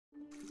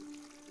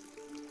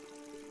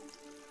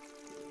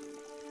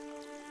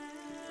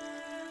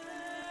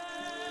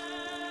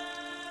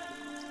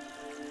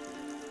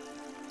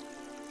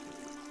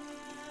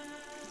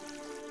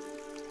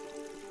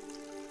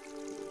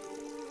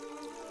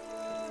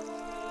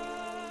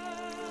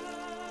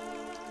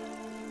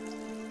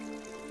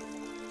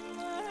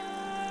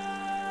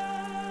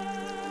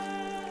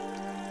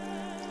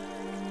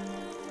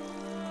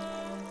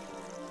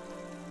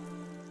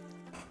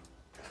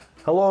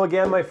Hello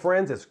again, my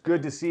friends. It's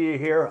good to see you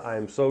here.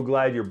 I'm so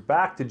glad you're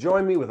back to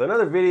join me with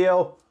another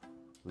video.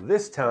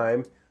 This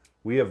time,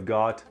 we have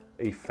got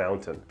a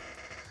fountain.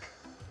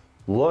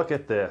 Look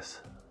at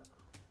this.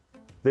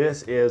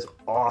 This is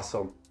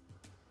awesome.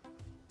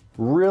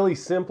 Really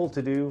simple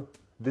to do.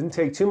 Didn't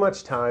take too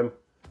much time,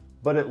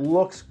 but it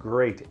looks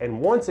great.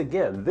 And once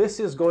again, this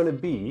is going to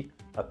be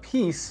a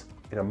piece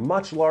in a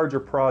much larger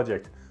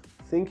project.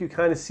 I think you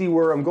kind of see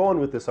where I'm going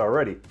with this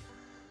already.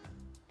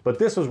 But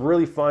this was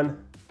really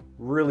fun.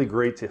 Really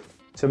great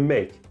to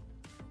make.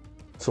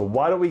 So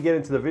why don't we get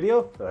into the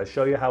video and I'll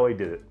show you how I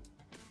did it.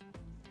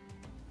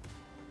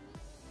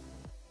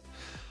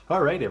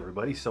 All right,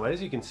 everybody, so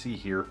as you can see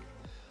here,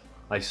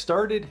 I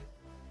started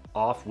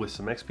off with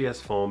some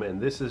XPS foam, and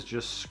this is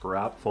just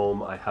scrap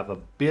foam. I have a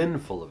bin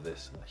full of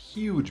this, a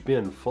huge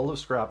bin full of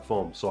scrap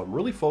foam. So I'm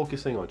really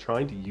focusing on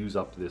trying to use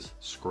up this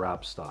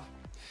scrap stuff.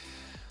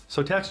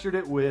 So textured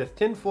it with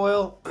tin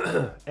foil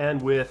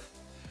and with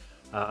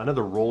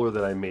another roller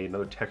that I made,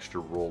 another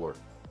texture roller.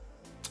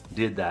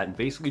 Did that and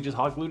basically just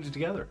hot glued it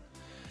together.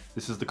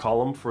 This is the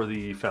column for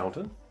the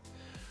fountain.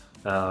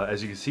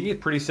 As you can see, it's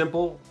pretty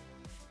simple.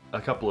 A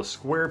couple of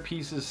square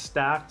pieces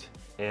stacked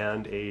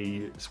and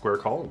a square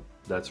column.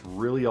 That's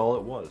really all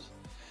it was.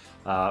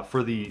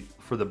 For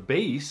the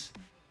base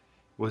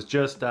was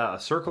just a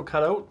circle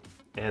cut out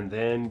and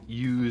then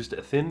used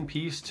a thin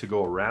piece to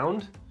go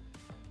around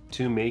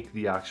to make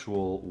the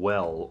actual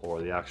well or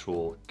the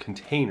actual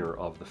container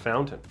of the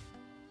fountain.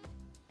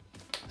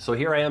 So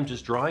here I am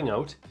just drawing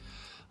out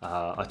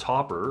a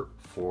topper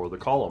for the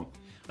column.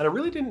 And I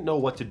really didn't know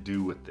what to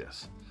do with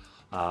this.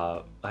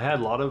 I had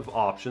a lot of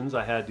options.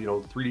 I had,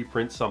 3D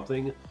print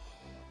something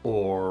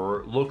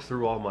or look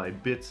through all my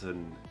bits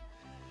and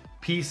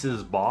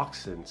pieces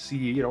box and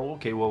see,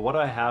 okay, well, what do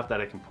I have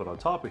that I can put on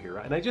top of here?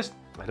 And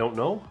I don't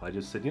know. I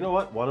just said, you know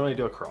what, why don't I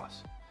do a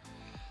cross?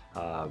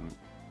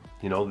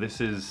 This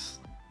is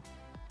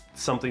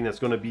something that's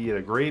going to be in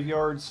a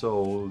graveyard.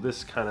 So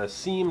this kind of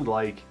seemed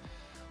like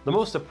the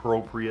most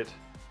appropriate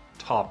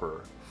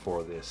topper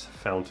for this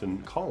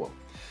fountain column.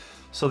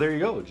 So there you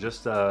go,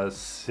 just a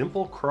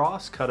simple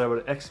cross cut out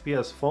of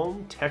XPS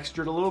foam,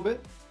 textured a little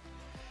bit,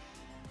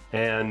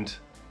 and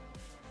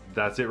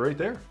that's it right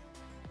there.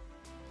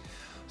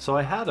 So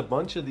I had a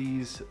bunch of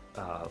these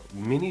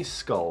mini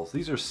skulls.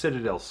 These are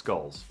Citadel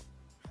skulls.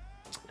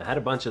 I had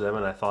a bunch of them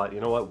and I thought,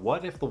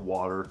 what if the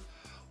water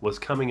was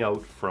coming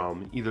out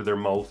from either their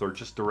mouth or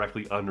just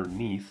directly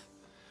underneath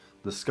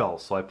the skull?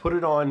 So I put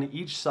it on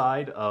each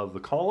side of the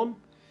column,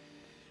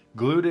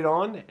 glued it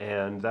on,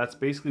 and that's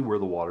basically where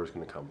the water is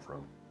going to come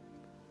from.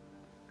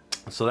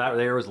 So that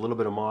there was a little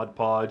bit of Mod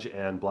Podge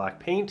and black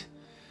paint.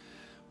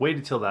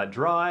 Waited till that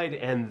dried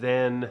and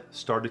then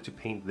started to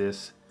paint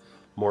this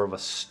more of a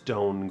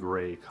stone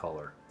gray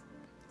color.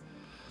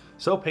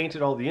 So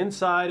painted all the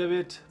inside of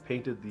it,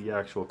 painted the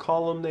actual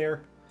column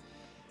there,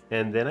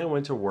 and then I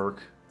went to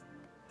work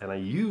and I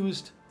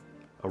used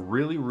a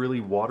really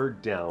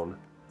watered down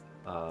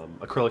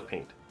acrylic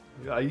paint.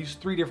 I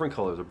used 3 different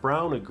colors, a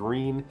brown, a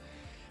green,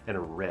 and a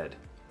red.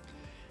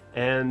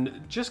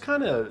 And just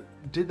kind of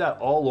did that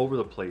all over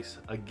the place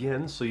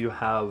again, so you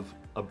have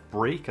a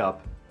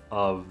breakup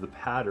of the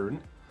pattern,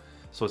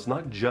 so it's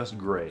not just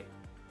gray.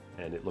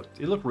 And it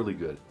looked really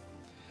good.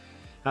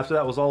 After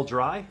that was all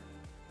dry,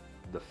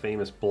 the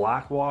famous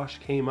black wash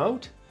came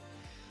out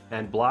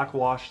and black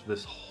washed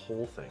this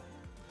whole thing.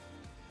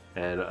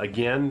 And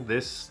again,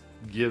 this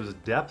gives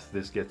depth,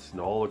 this gets in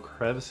all the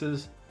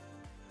crevices.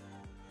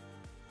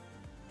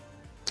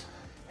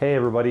 Hey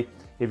everybody,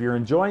 if you're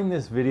enjoying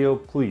this video,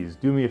 please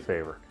do me a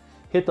favor.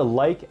 Hit the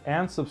like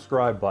and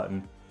subscribe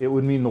button. It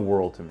would mean the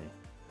world to me.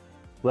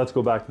 Let's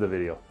go back to the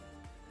video.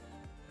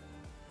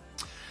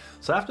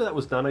 So after that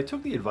was done, I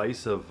took the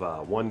advice of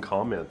one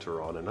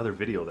commenter on another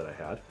video that I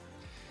had.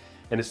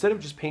 And instead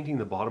of just painting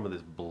the bottom of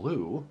this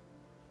blue,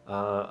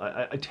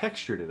 I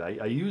textured it.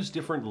 I used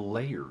different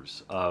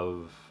layers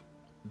of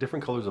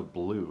different colors of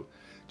blue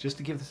just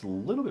to give this a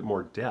little bit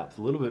more depth,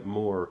 a little bit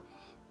more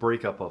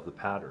breakup of the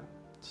pattern.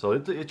 So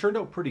it turned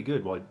out pretty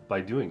good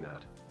by doing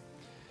that.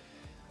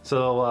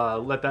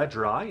 So let that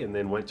dry and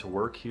then went to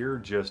work here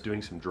just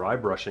doing some dry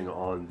brushing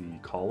on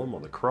the column,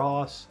 on the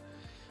cross,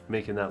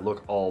 making that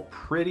look all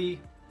pretty.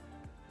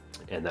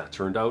 And that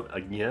turned out,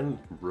 again,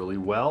 really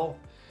well.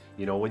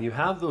 When you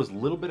have those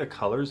little bit of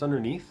colors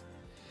underneath,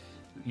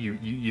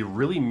 you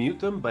really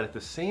mute them, but at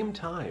the same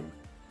time,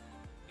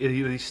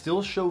 they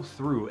still show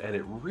through and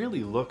it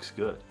really looks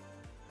good.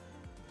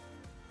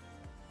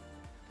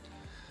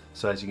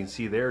 So as you can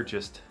see there,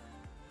 just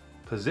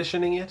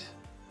positioning it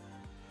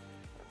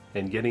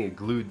and getting it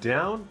glued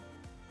down.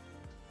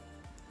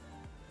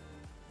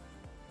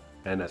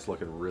 And that's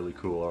looking really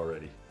cool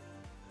already.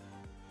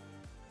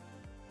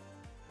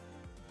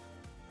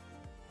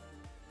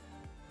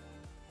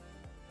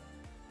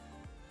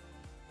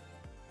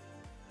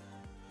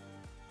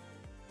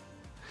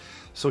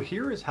 So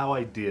here is how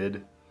I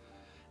did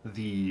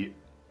the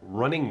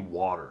running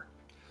water.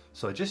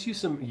 So I just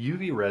used some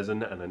UV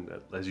resin and then,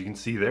 as you can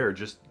see there,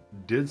 just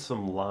did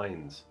some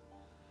lines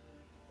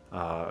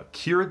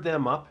cured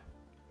them up,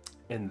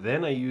 and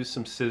then I used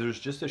some scissors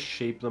just to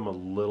shape them a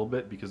little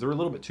bit because they're a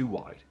little bit too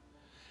wide.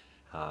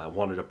 I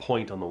wanted a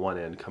point on the one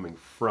end coming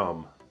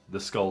from the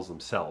skulls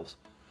themselves.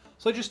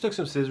 So I just took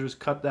some scissors,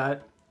 cut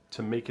that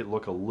to make it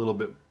look a little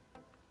bit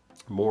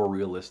more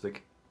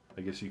realistic,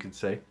 I guess you could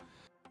say.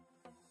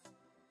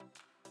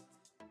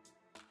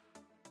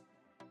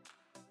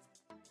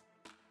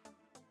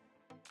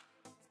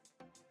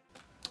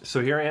 So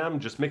here I am,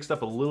 just mixed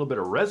up a little bit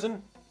of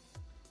resin,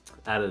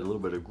 added a little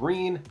bit of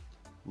green,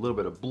 a little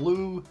bit of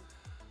blue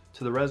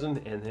to the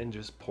resin, and then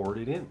just poured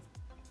it in.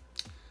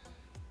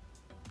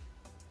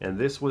 And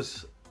this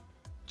was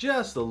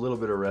just a little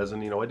bit of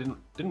resin, you know, I didn't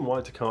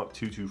want it to come up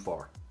too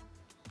far.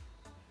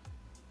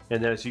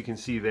 And then as you can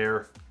see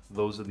there,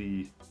 those are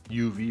the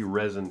UV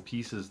resin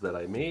pieces that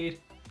I made.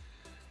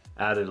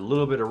 Added a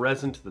little bit of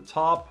resin to the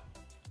top,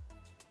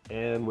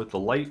 and with the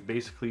light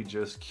basically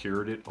just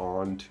cured it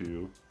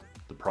onto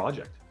the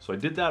project. So I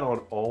did that on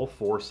all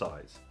 4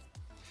 sides.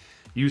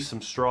 Used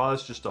some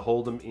straws just to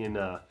hold them in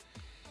a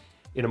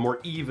more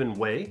even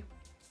way.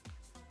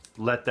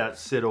 Let that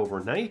sit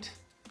overnight,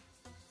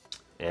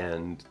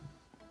 and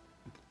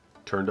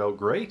turned out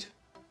great.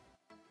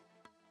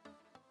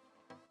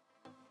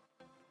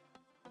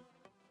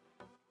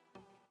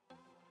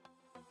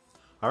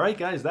 Alright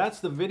guys, that's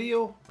the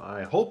video.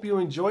 I hope you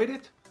enjoyed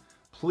it.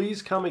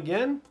 Please come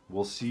again.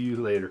 We'll see you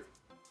later.